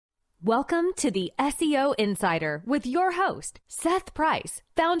Welcome to the SEO Insider with your host, Seth Price,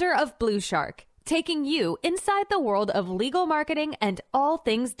 founder of Blue Shark, taking you inside the world of legal marketing and all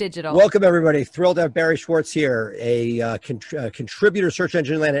things digital. Welcome, everybody. Thrilled to have Barry Schwartz here, a contributor Search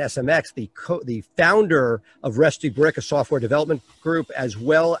Engine Land at SMX, the founder of Rusty Brick, a software development group, as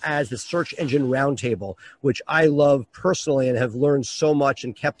well as the Search Engine Roundtable, which I love personally and have learned so much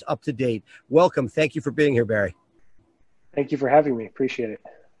and kept up to date. Welcome. Thank you for being here, Barry. Thank you for having me. Appreciate it.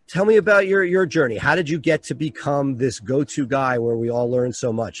 Tell me about your journey. How did you get to become this go-to guy where we all learn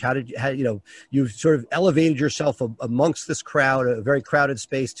so much? How you've sort of elevated yourself amongst this crowd, a very crowded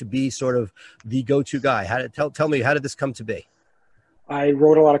space, to be sort of the go-to guy? Tell me, how did this come to be? I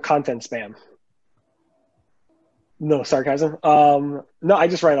wrote a lot of content spam. No sarcasm. No, I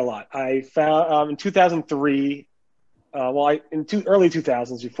just write a lot. I found in 2003, early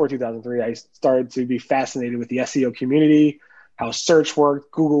 2000s, before 2003, I started to be fascinated with the SEO community, how search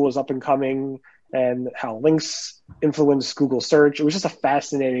worked, Google was up and coming, and how links influenced Google search. It was just a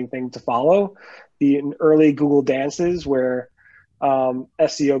fascinating thing to follow. The early Google dances where the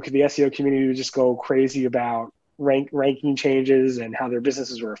SEO community would just go crazy about ranking changes and how their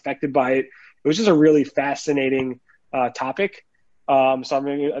businesses were affected by it. It was just a really fascinating topic. Then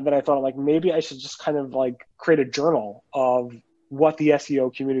I thought, like, maybe I should just kind of like create a journal of what the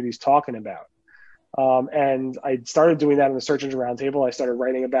SEO community is talking about. And I started doing that in the Search Engine Roundtable. I started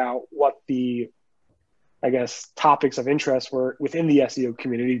writing about what the, topics of interest were within the SEO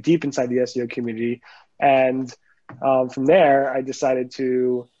community, deep inside the SEO community. And from there, I decided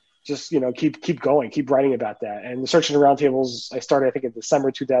to just, keep going, keep writing about that. And the Search Engine Roundtables, I started, I think, in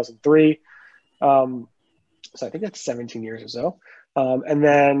December 2003. So I think that's 17 years or so. And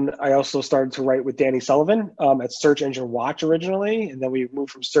then I also started to write with Danny Sullivan at Search Engine Watch originally. And then we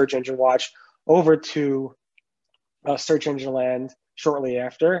moved from Search Engine Watch over to Search Engine Land shortly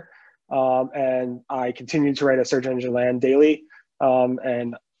after. And I continued to write at Search Engine Land daily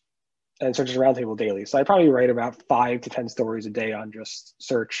and Search Engine Roundtable daily. So I probably write about 5 to 10 stories a day on just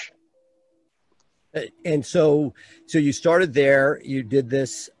search. And so you started there, you did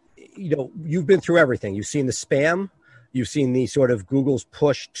this, you've been through everything. You've seen the spam, you've seen the sort of Google's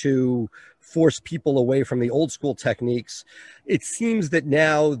push to force people away from the old school techniques. It seems that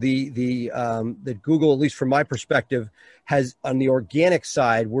now that Google, at least from my perspective, has, on the organic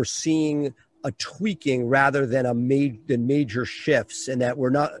side, we're seeing a tweaking rather than major shifts, and that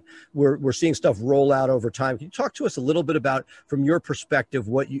we're seeing stuff roll out over time. Can you talk to us a little bit about, from your perspective,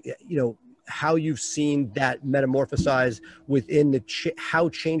 what how you've seen that metamorphosize within how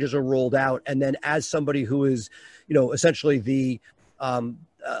changes are rolled out, and then as somebody who is, essentially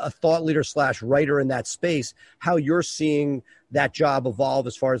a thought leader / writer in that space, how you're seeing that job evolve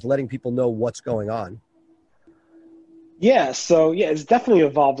as far as letting people know what's going on? Yeah. So it's definitely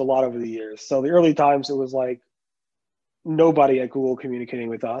evolved a lot over the years. So the early times, it was like nobody at Google communicating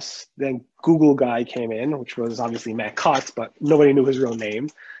with us. Then Google guy came in, which was obviously Matt Cutts, but nobody knew his real name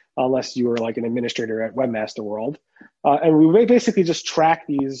unless you were like an administrator at Webmaster World. And we basically just track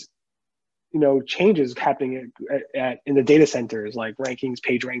these changes happening in the data centers, like rankings,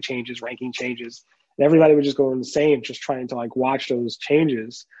 page rank changes, ranking changes. And everybody would just go insane just trying to like watch those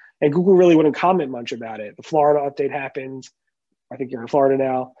changes. And Google really wouldn't comment much about it. The Florida update happened. I think you're in Florida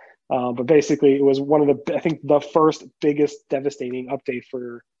now. But basically it was one of the first biggest devastating update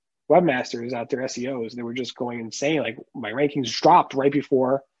for webmasters out there, SEOs. They were just going insane. Like, my rankings dropped right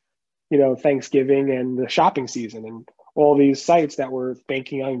before, Thanksgiving and the shopping season, and all these sites that were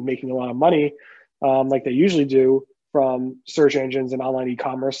banking on making a lot of money, like they usually do from search engines and online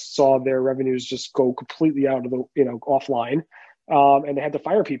e-commerce, saw their revenues just go completely out of the, offline. And they had to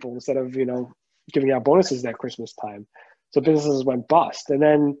fire people instead of, giving out bonuses at Christmas time. So businesses went bust. And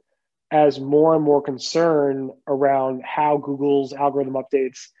then as more and more concern around how Google's algorithm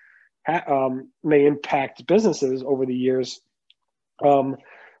updates may impact businesses over the years,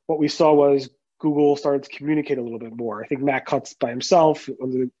 what we saw was Google started to communicate a little bit more. I think Matt Cutts by himself,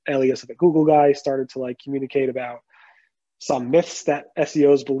 under the alias of the Google guy, started to like communicate about some myths that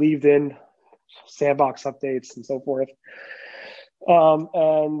SEOs believed in, sandbox updates and so forth.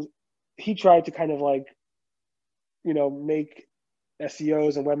 And he tried to kind of like, make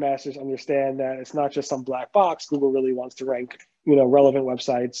SEOs and webmasters understand that it's not just some black box. Google really wants to rank, relevant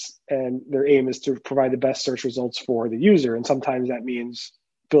websites, and their aim is to provide the best search results for the user. And sometimes that means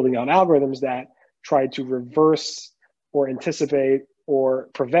building out algorithms that try to reverse or anticipate or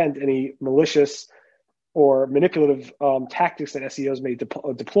prevent any malicious or manipulative tactics that SEOs may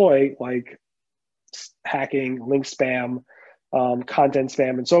deploy, like hacking, link spam, content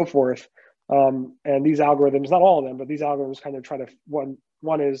spam, and so forth. And these algorithms, not all of them, but these algorithms kind of try to,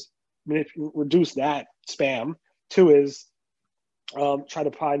 one is reduce that spam. Two is try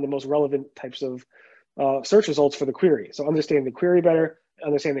to find the most relevant types of search results for the query. So understanding the query better,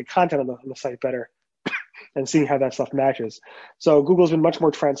 understanding the content on the site better, and seeing how that stuff matches. So Google's been much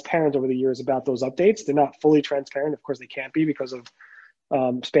more transparent over the years about those updates. They're not fully transparent. Of course, they can't be, because of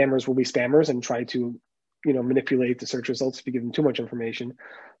spammers will be spammers and try to, manipulate the search results if you give them too much information.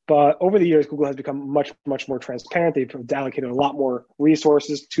 But over the years, Google has become much, much more transparent. They've allocated a lot more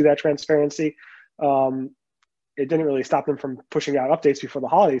resources to that transparency. It didn't really stop them from pushing out updates before the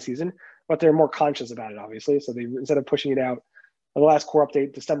holiday season, but they're more conscious about it, obviously. So they, instead of pushing it out, the last core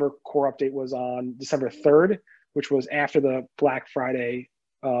update, December core update, was on December 3rd, which was after the Black Friday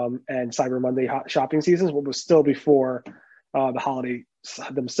and Cyber Monday shopping seasons, but was still before the holiday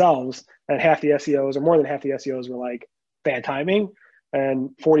themselves. And half the SEOs, or more than half the SEOs, were like, bad timing. And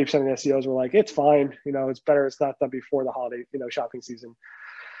 40% of the SEOs were like, it's fine. It's better it's not done before the holiday, shopping season.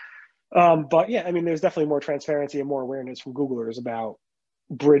 But yeah, I mean, there's definitely more transparency and more awareness from Googlers about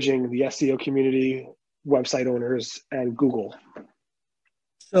bridging the SEO community, website owners, and Google.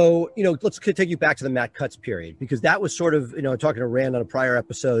 So, let's take you back to the Matt Cutts period, because that was sort of, talking to Rand on a prior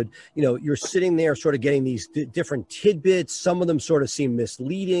episode, you're sitting there sort of getting these different tidbits. Some of them sort of seem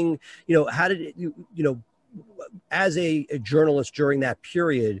misleading. How did it, as a journalist during that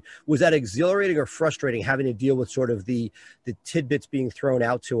period, was that exhilarating or frustrating, having to deal with sort of the tidbits being thrown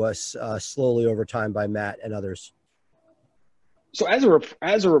out to us slowly over time by Matt and others? So as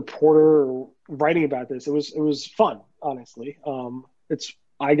a reporter writing about this, it was fun, honestly.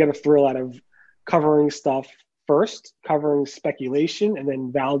 I get a thrill out of covering stuff first, covering speculation, and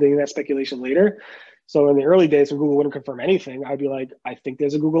then validating that speculation later. So in the early days when Google wouldn't confirm anything, I'd be like, I think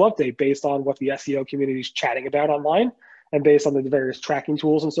there's a Google update based on what the SEO community is chatting about online and based on the various tracking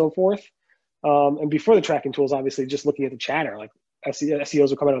tools and so forth. And before the tracking tools, obviously, just looking at the chatter, like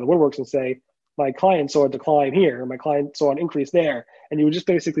SEOs would come out of the woodworks and say, my client saw a decline here, my client saw an increase there. And you would just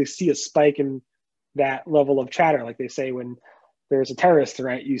basically see a spike in that level of chatter. Like they say, when there's a terrorist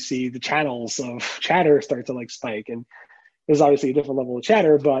threat, you see the channels of chatter start to spike. And there's obviously a different level of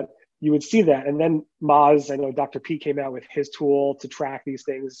chatter, but you would see that. And then Moz, I know Dr. P came out with his tool to track these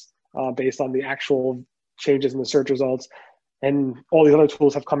things based on the actual changes in the search results. And all these other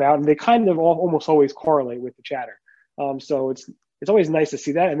tools have come out, and they kind of almost always correlate with the chatter. So it's always nice to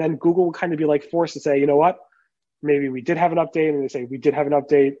see that. And then Google will kind of be forced to say, you know what, maybe we did have an update. And they say, we did have an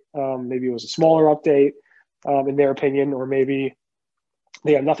update. Maybe it was a smaller update in their opinion, or maybe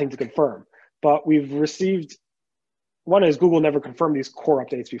they have nothing to confirm. But we've received, one is Google never confirmed these core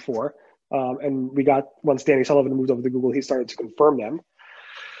updates before. And we got, once Danny Sullivan moved over to Google, he started to confirm them.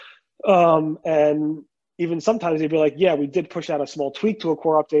 And even sometimes they'd be like, yeah, we did push out a small tweak to a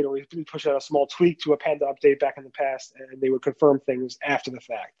core update, or we did push out a small tweak to a Panda update back in the past, and they would confirm things after the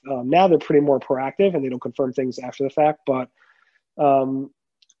fact. Now they're pretty more proactive, and they don't confirm things after the fact. But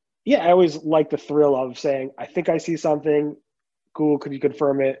yeah, I always like the thrill of saying, I think I see something. Google, could you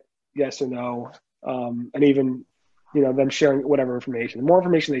confirm it? Yes or no? And even, them sharing whatever information. The more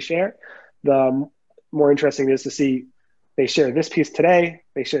information they share, the more interesting it is to see they share this piece today,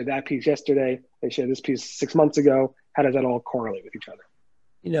 they shared that piece yesterday, they shared this piece 6 months ago. How does that all correlate with each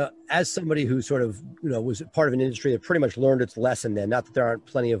other? As somebody who sort of, was part of an industry that pretty much learned its lesson then, not that there aren't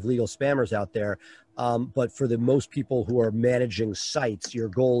plenty of legal spammers out there, but for the most people who are managing sites, your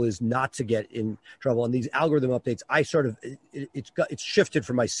goal is not to get in trouble. And these algorithm updates, I sort of, it's shifted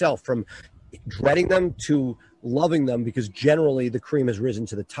for myself from dreading them to loving them, because generally the cream has risen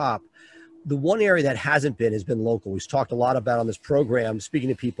to the top. The one area that hasn't been has been local. We've talked a lot about on this program, speaking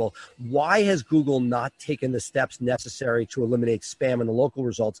to people. Why has Google not taken the steps necessary to eliminate spam in the local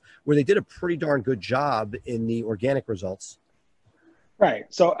results, where they did a pretty darn good job in the organic results? Right.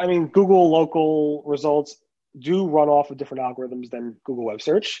 So, I mean, Google local results do run off of different algorithms than Google Web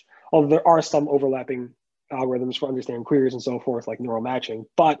Search, although there are some overlapping algorithms for understanding queries and so forth, like neural matching.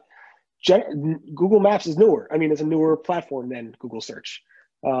 But Google Maps is newer. I mean, it's a newer platform than Google Search.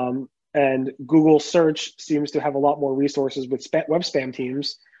 And Google Search seems to have a lot more resources with web spam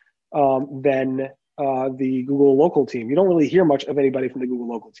teams than the Google local team. You don't really hear much of anybody from the Google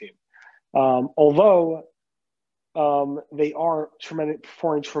local team. Although they are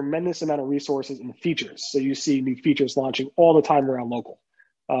pouring tremendous amount of resources and features. So you see new features launching all the time around local,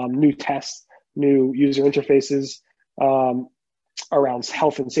 new tests, new user interfaces around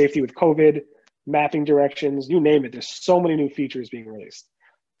health and safety with COVID, mapping directions, you name it. There's so many new features being released.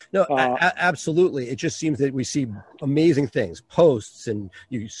 No, absolutely. It just seems that we see amazing things, posts and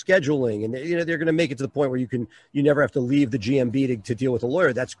scheduling, and they're going to make it to the point where you never have to leave the GMB to deal with a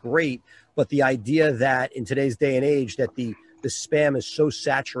lawyer. That's great. But the idea that in today's day and age that the the spam is so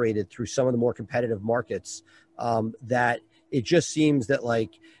saturated through some of the more competitive markets that it just seems that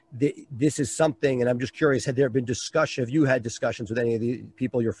like this is something, and I'm just curious, have you had discussions with any of the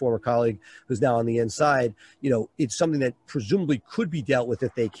people, your former colleague who's now on the inside, it's something that presumably could be dealt with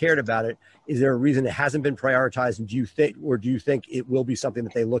if they cared about it. Is there a reason it hasn't been prioritized? And do you think it will be something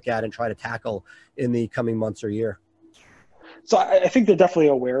that they look at and try to tackle in the coming months or year? So I think they're definitely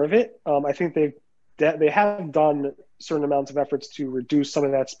aware of it. I think they have done certain amounts of efforts to reduce some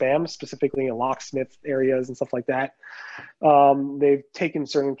of that spam, specifically in locksmith areas and stuff like that. They've taken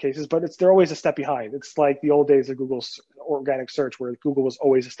certain cases, but they're always a step behind. It's like the old days of Google's organic search, where Google was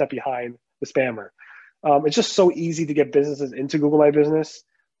always a step behind the spammer. It's just so easy to get businesses into Google My Business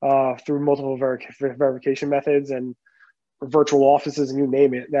through multiple verification methods and virtual offices and you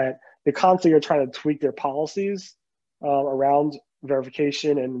name it, that they constantly are trying to tweak their policies around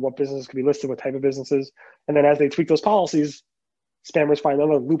verification and what businesses could be listed, what type of businesses. And then as they tweak those policies, spammers find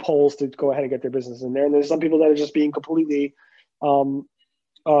other loopholes to go ahead and get their business in there. And there's some people that are just being completely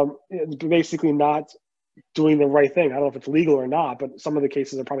basically not doing the right thing. I don't know if it's legal or not, but some of the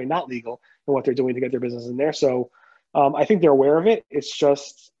cases are probably not legal in what they're doing to get their business in there. So I think they're aware of it. It's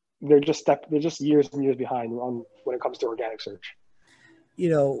just they're just years and years behind on when it comes to organic search.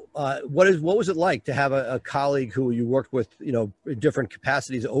 What was it like to have a colleague who you worked with, in different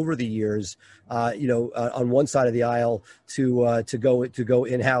capacities over the years, on one side of the aisle to go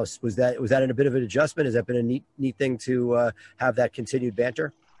in-house? Was that a bit of an adjustment? Has that been a neat thing to have that continued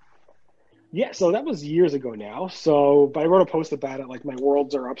banter? Yeah, so that was years ago now. But I wrote a post about it, like my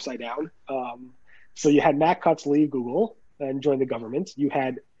worlds are upside down. So you had Matt Cutts leave Google and join the government. You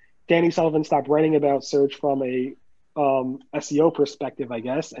had Danny Sullivan stop writing about search from a SEO perspective, I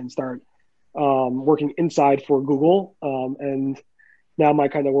guess, and start working inside for Google. And now my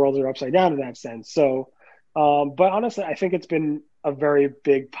kind of worlds are upside down in that sense. So, but honestly, I think it's been a very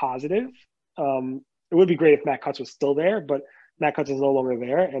big positive. It would be great if Matt Cutts was still there, but Matt Cutts is no longer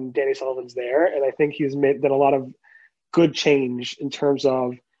there and Danny Sullivan's there. And I think he's done a lot of good change in terms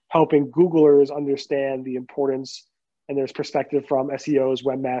of helping Googlers understand the importance and there's perspective from SEOs,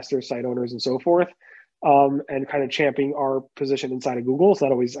 webmasters, site owners, and so forth. And kind of championing our position inside of Google. It's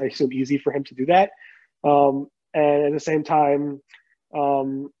not always, I assume, easy for him to do that. And at the same time,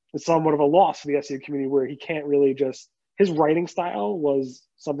 it's somewhat of a loss for the SEO community where he can't really his writing style was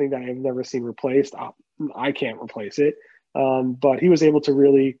something that I've never seen replaced. I can't replace it. But he was able to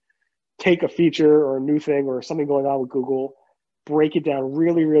really take a feature or a new thing or something going on with Google, break it down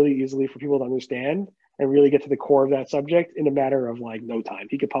really, really easily for people to understand and really get to the core of that subject in a matter of like no time.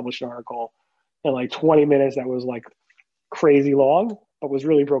 He could publish an article in like 20 minutes that was like crazy long, but was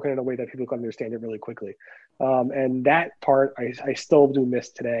really broken in a way that people could understand it really quickly. And that part I still do miss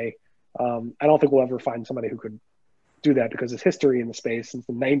today. I don't think we'll ever find somebody who could do that because his history in the space since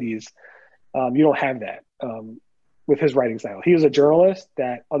the 90s, you don't have that with his writing style. He was a journalist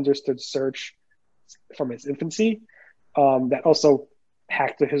that understood search from its infancy, that also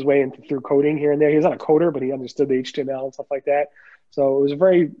hacked his way through coding here and there. He was not a coder, but he understood the HTML and stuff like that. So it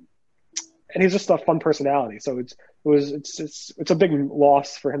was and he's just a fun personality. So it's a big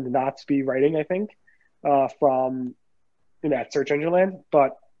loss for him to not be writing, I think, from that search engine land.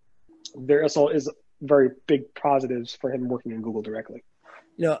 But there also is very big positives for him working in Google directly.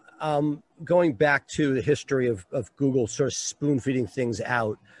 Going back to the history of Google sort of spoon feeding things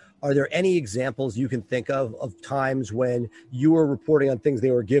out, are there any examples you can think of times when you were reporting on things they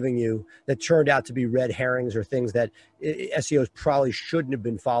were giving you that turned out to be red herrings or things that SEOs probably shouldn't have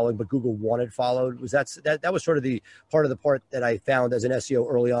been following, but Google wanted followed? That was sort of the part that I found as an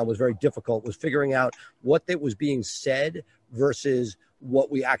SEO early on was very difficult, was figuring out what that was being said versus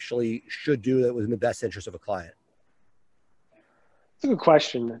what we actually should do that was in the best interest of a client. It's a good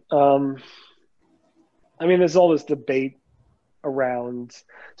question. There's all this debate around.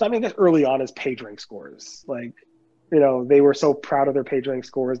 So I guess early on is page rank scores. They were so proud of their page rank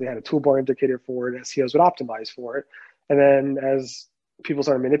scores. They had a toolbar indicator for it. SEOs would optimize for it. And then as people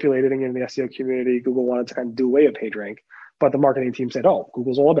started manipulating in the SEO community, Google wanted to kind of do away with page rank. But the marketing team said, oh,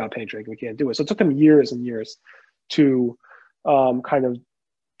 Google's all about page rank. We can't do it. So it took them years and years to kind of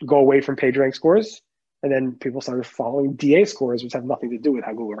go away from page rank scores. And then people started following DA scores, which have nothing to do with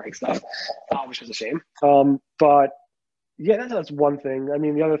how Google ranks stuff, which is a shame. But yeah, that's one thing.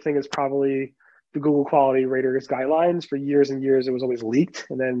 The other thing is probably the Google Quality Raters guidelines. For years and years, it was always leaked.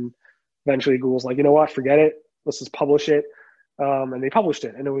 And then eventually Google's like, you know what, forget it. Let's just publish it. And they published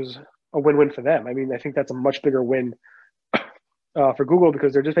it. And it was a win-win for them. I think that's a much bigger win for Google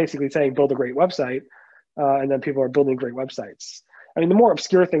because they're just basically saying build a great website. And then people are building great websites. The more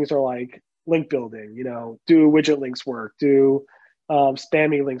obscure things are like link building, do widget links work, do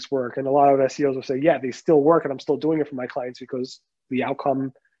spammy links work. And a lot of SEOs will say, yeah, they still work and I'm still doing it for my clients because the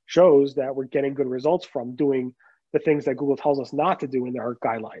outcome shows that we're getting good results from doing the things that Google tells us not to do in their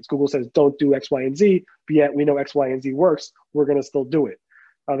guidelines. Google says, don't do X, Y, and Z, but yet we know X, Y, and Z works. We're going to still do it.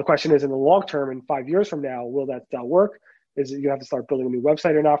 The question is, in the long term, in 5 years from now, will that still work? Is it you have to start building a new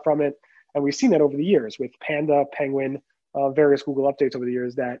website or not from it? And we've seen that over the years with Panda, Penguin, various Google updates over the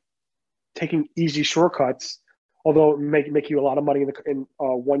years, that taking easy shortcuts, although it make you a lot of money in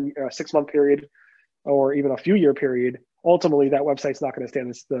 1 6-month period or even a few year period, ultimately that website's not going to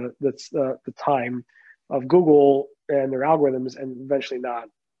stand the time of Google and their algorithms and eventually not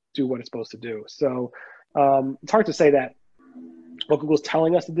do what it's supposed to do. So it's hard to say that what Google's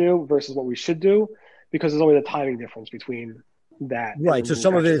telling us to do versus what we should do, because there's always a timing difference between that. Right. So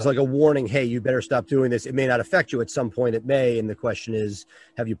some of it is like a warning, hey, you better stop doing this. It may not affect you at some point. It may. And the question is,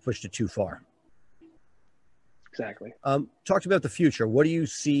 have you pushed it too far? Exactly. Talked about the future. What do you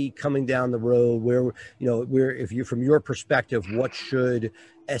see coming down the road? Where if you, from your perspective, what should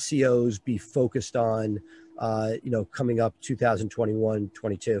SEOs be focused on, coming up 2021,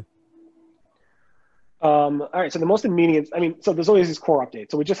 22? All right. So the most immediate, so there's always these core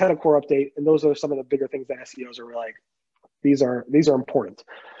updates. So we just had a core update, and those are some of the bigger things that SEOs are like, these are important.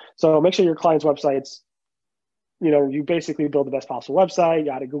 So make sure your clients' websites, you basically build the best possible website.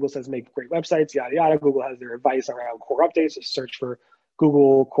 Yada. Google says make great websites. Yada yada. Google has their advice around core updates. So search for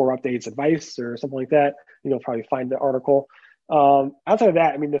Google core updates advice or something like that. You'll probably find the article. Outside of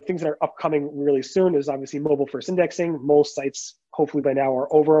that, the things that are upcoming really soon is obviously mobile first indexing. Most sites, hopefully by now,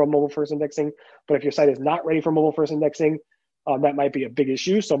 are over on mobile first indexing. But if your site is not ready for mobile first indexing, that might be a big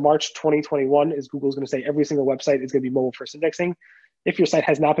issue. So March 2021 is Google's going to say every single website is going to be mobile first indexing. If your site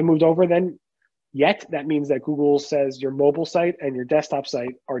has not been moved over then yet, that means that Google says your mobile site and your desktop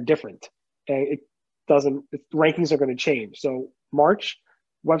site are different. And rankings are going to change. So March,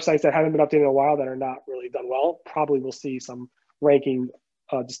 websites that haven't been updated in a while that are not really done well probably will see some ranking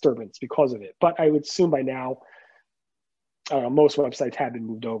disturbance because of it. But I would assume by now, most websites have been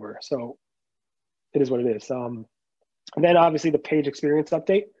moved over. So it is what it is. And then obviously the page experience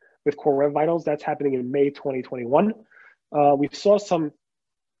update with Core Web Vitals, that's happening in May 2021. We saw some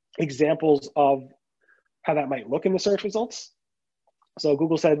examples of how that might look in the search results. So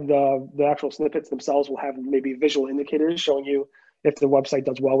Google said the actual snippets themselves will have maybe visual indicators showing you if the website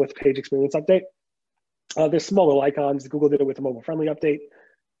does well with page experience update. There's some mobile icons. Google did it with a mobile friendly update.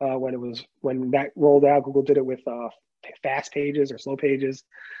 When that rolled out, Google did it with fast pages or slow pages.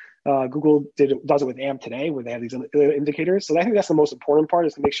 Google does it with AMP today, where they have these indicators. So I think that's the most important part,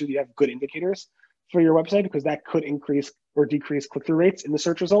 is to make sure you have good indicators for your website, because that could increase or decrease click-through rates in the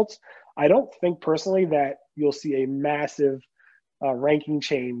search results. I don't think personally that you'll see a massive ranking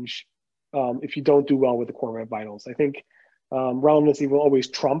change if you don't do well with the Core Web Vitals. I think relevancy will always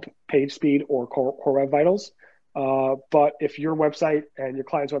trump page speed or Core Web Vitals. But if your website and your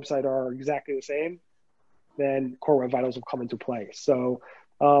client's website are exactly the same, then Core Web Vitals will come into play. So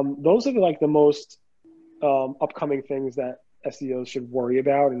those are the most upcoming things that SEOs should worry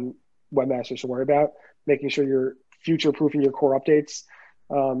about and webmasters should worry about, making sure you're future-proofing your core updates,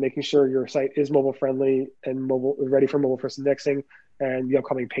 making sure your site is mobile friendly and ready for mobile first indexing, and the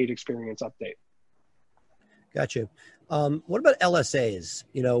upcoming page experience update. Gotcha. What about LSAs?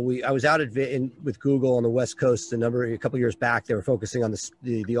 I was out with Google on the West Coast a couple of years back. They were focusing on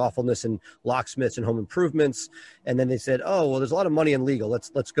the awfulness in locksmiths and home improvements, and then they said, "Oh, well, there's a lot of money in legal.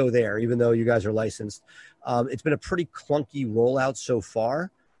 Let's go there." Even though you guys are licensed, it's been a pretty clunky rollout so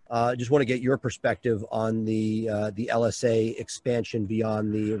far. Just want to get your perspective on the LSA expansion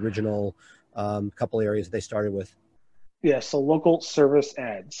beyond the original couple areas they started with. Yeah. So local service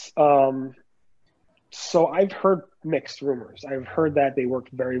ads. So I've heard mixed rumors. I've heard that they work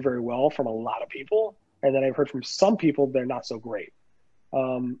very, very well from a lot of people. And then I've heard from some people they're not so great.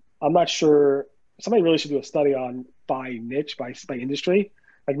 I'm not sure. Somebody really should do a study on by niche, by industry.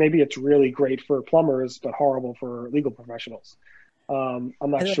 Like maybe it's really great for plumbers, but horrible for legal professionals. I'm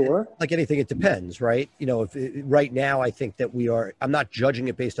not sure. Like anything, it depends, right? Right now, I think that I'm not judging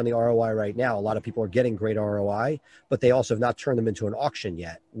it based on the ROI right now. A lot of people are getting great ROI, but they also have not turned them into an auction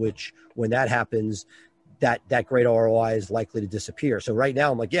yet, which when that happens, that great ROI is likely to disappear. So right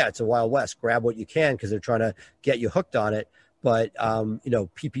now I'm like, yeah, it's a Wild West. Grab what you can because they're trying to get you hooked on it. But,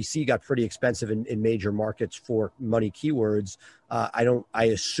 PPC got pretty expensive in major markets for money keywords. I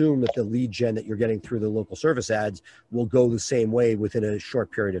assume that the lead gen that you're getting through the local service ads will go the same way within a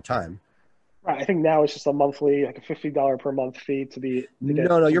short period of time. Right. I think now it's just a monthly, like a $50 per month fee to be.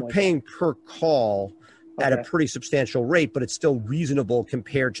 No, you're paying per call. at a pretty substantial rate, but it's still reasonable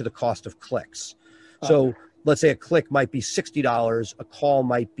compared to the cost of clicks. So let's say a click might be $60, a call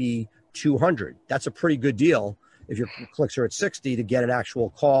might be $200. That's a pretty good deal if your clicks are at 60 to get an actual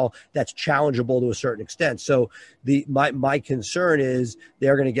call that's challengeable to a certain extent. So my concern is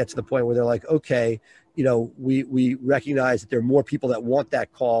they're going to get to the point where they're like, okay, we recognize that there are more people that want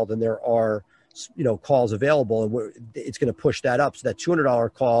that call than there are, calls available, and it's going to push that up. So that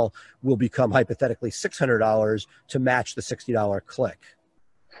 $200 call will become hypothetically $600 to match the $60 click.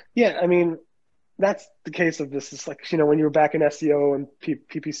 Yeah, I mean, that's the case of this. It's like, when you were back in SEO and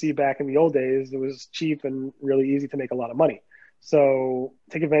PPC back in the old days, it was cheap and really easy to make a lot of money. So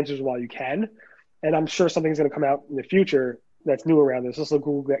take advantage while you can. And I'm sure something's going to come out in the future that's new around this. Also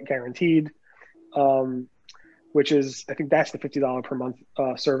Google Guaranteed, which is, I think that's the $50 per month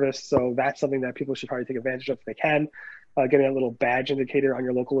service. So that's something that people should probably take advantage of if they can. Getting a little badge indicator on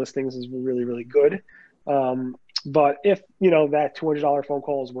your local listings is really, really good. But if, that $200 phone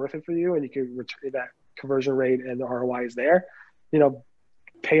call is worth it for you and you can return that conversion rate and the ROI is there,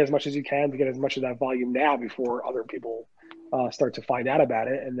 pay as much as you can to get as much of that volume now before other people start to find out about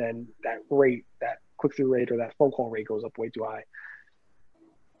it. And then that click-through rate or that phone call rate goes up way too high.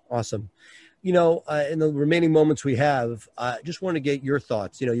 Awesome. In the remaining moments we have, just want to get your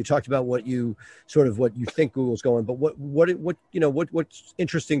thoughts. You talked about what you think Google's going, but what's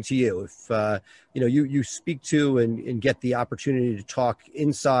interesting to you? If you speak to and get the opportunity to talk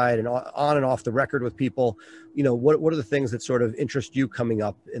inside and on and off the record with people, what are the things that sort of interest you coming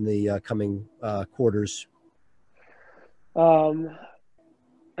up in the coming quarters? I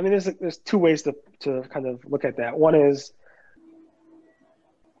mean, there's two ways to kind of look at that. One is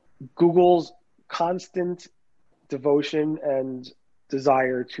Google's constant devotion and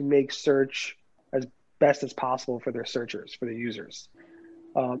desire to make search as best as possible for their searchers, for the users.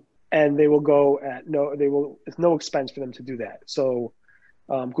 And they will go it's no expense for them to do that. So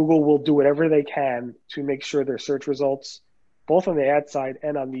Google will do whatever they can to make sure their search results, both on the ad side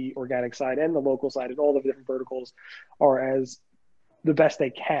and on the organic side and the local side and all the different verticals, are as the best they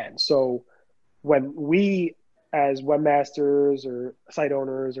can. So when we as webmasters or site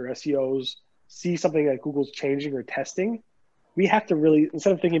owners or SEOs see something that Google's changing or testing, we have to really,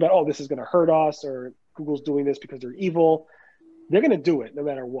 instead of thinking about, this is going to hurt us or Google's doing this because they're evil, they're going to do it no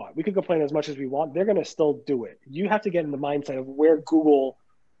matter what. We could complain as much as we want. They're going to still do it. You have to get in the mindset of where Google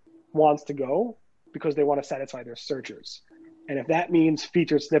wants to go because they want to satisfy their searchers. And if that means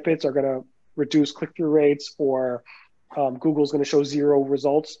featured snippets are going to reduce click-through rates or Google's going to show 0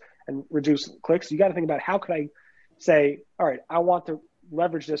 results and reduce clicks, you got to think about how could I say, all right, I want to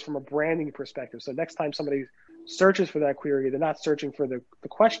leverage this from a branding perspective. So next time somebody searches for that query, they're not searching for the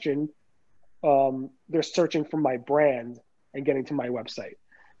question, they're searching for my brand and getting to my website.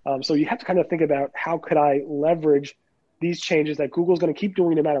 So you have to kind of think about how could I leverage these changes that Google's going to keep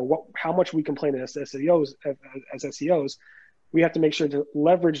doing no matter how much we complain as SEOs. We have to make sure to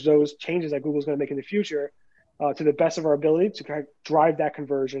leverage those changes that Google's going to make in the future to the best of our ability to kind of drive that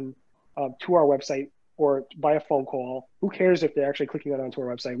conversion to our website or by a phone call. Who cares if they're actually clicking onto our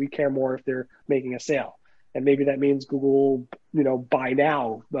website? We care more if they're making a sale. And maybe that means Google, buy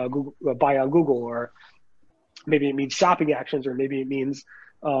now, buy on Google, or maybe it means shopping actions, or maybe it means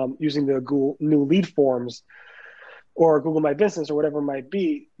using the Google new lead forms or Google My Business or whatever it might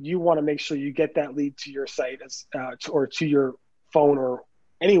be. You want to make sure you get that lead to your site or to your phone or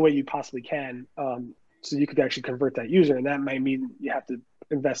any way you possibly can, so you could actually convert that user. And that might mean you have to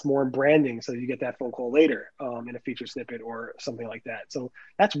invest more in branding so you get that phone call later in a feature snippet or something like that. So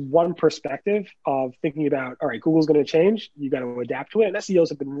that's one perspective of thinking about, all right, Google's going to change. You got to adapt to it. And SEOs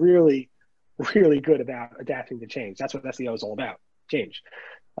have been really, really good about adapting to change. That's what SEO is all about, change.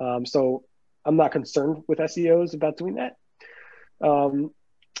 So I'm not concerned with SEOs about doing that. And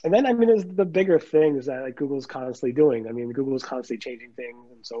then, there's the bigger things that Google's constantly doing. Google's constantly changing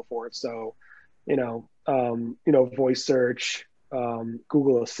things and so forth. So, voice search,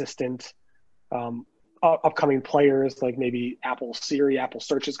 Google Assistant, upcoming players like maybe Apple Siri, Apple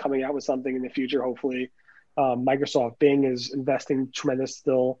Search is coming out with something in the future, hopefully. Microsoft Bing is investing tremendous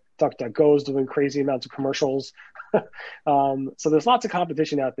still. DuckDuckGo is doing crazy amounts of commercials. So there's lots of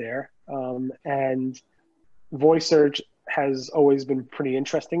competition out there. And voice search has always been pretty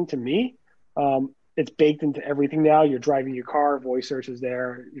interesting to me. It's baked into everything now. You're driving your car, voice search is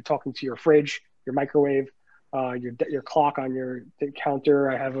there. You're talking to your fridge, your microwave, your clock on your counter.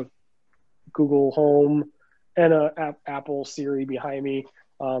 I have a Google Home and a Apple Siri behind me,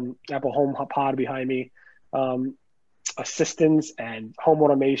 Apple Home Pod behind me, assistants and home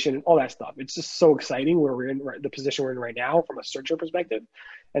automation and all that stuff. It's just so exciting where we're in the position we're in right now from a searcher perspective.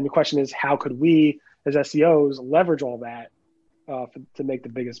 And the question is, how could we as SEOs, leverage all that to make the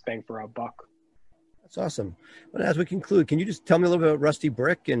biggest bang for our buck. That's awesome. Well, as we conclude, can you just tell me a little bit about Rusty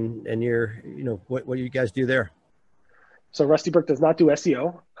Brick and your, what you guys do there? So Rusty Brick does not do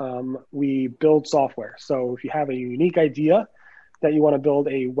SEO. We build software. So if you have a unique idea that you want to build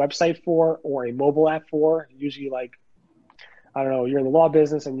a website for or a mobile app for, usually like, I don't know, you're in the law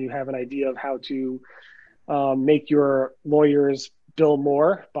business and you have an idea of how to make your lawyers bill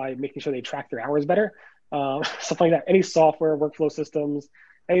more by making sure they track their hours better, something like that. Any software, workflow systems,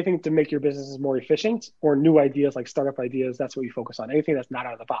 anything to make your businesses more efficient, or new ideas like startup ideas, that's what you focus on. Anything that's not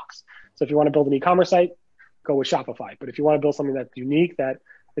out of the box. So if you want to build an e-commerce site, go with Shopify. But if you want to build something that's unique, that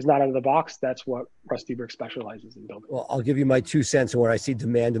is not out of the box, that's what Rusty Brick specializes in building. Well, I'll give you my 2 cents on where I see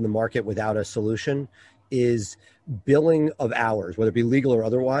demand in the market without a solution is billing of hours, whether it be legal or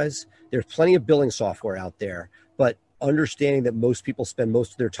otherwise. There's plenty of billing software out there, but understanding that most people spend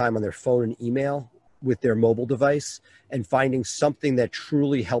most of their time on their phone and email with their mobile device, and finding something that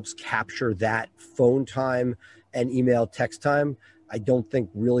truly helps capture that phone time and email text time, I don't think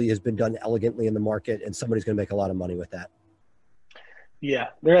really has been done elegantly in the market, and somebody's going to make a lot of money with that. Yeah,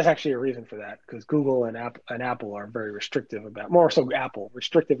 there is actually a reason for that, because Google and Apple are very restrictive about, more so Apple,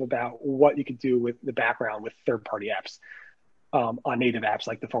 restrictive about what you can do with the background with third-party apps on native apps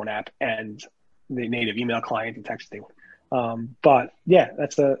like the phone app and the native email client and texting. But yeah,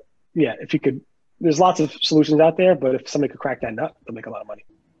 if you could, there's lots of solutions out there, but if somebody could crack that nut, they'll make a lot of money.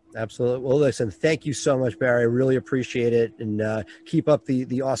 Absolutely. Well, listen, thank you so much, Barry. I really appreciate it, and keep up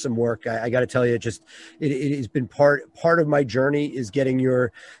the awesome work. I got to tell you, it has been part of my journey is getting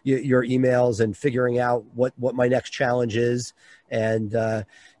your emails and figuring out what my next challenge is. And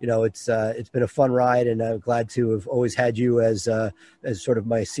it's been a fun ride, and I'm glad to have always had you as sort of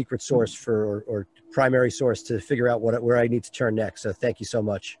my secret source or primary source to figure out where I need to turn next. So thank you so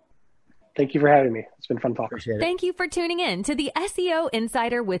much. Thank you for having me. It's been fun talking. Appreciate it. Thank you for tuning in to the SEO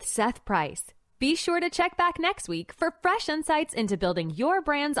Insider with Seth Price. Be sure to check back next week for fresh insights into building your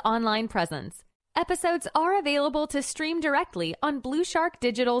brand's online presence. Episodes are available to stream directly on Blue Shark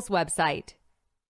Digital's website.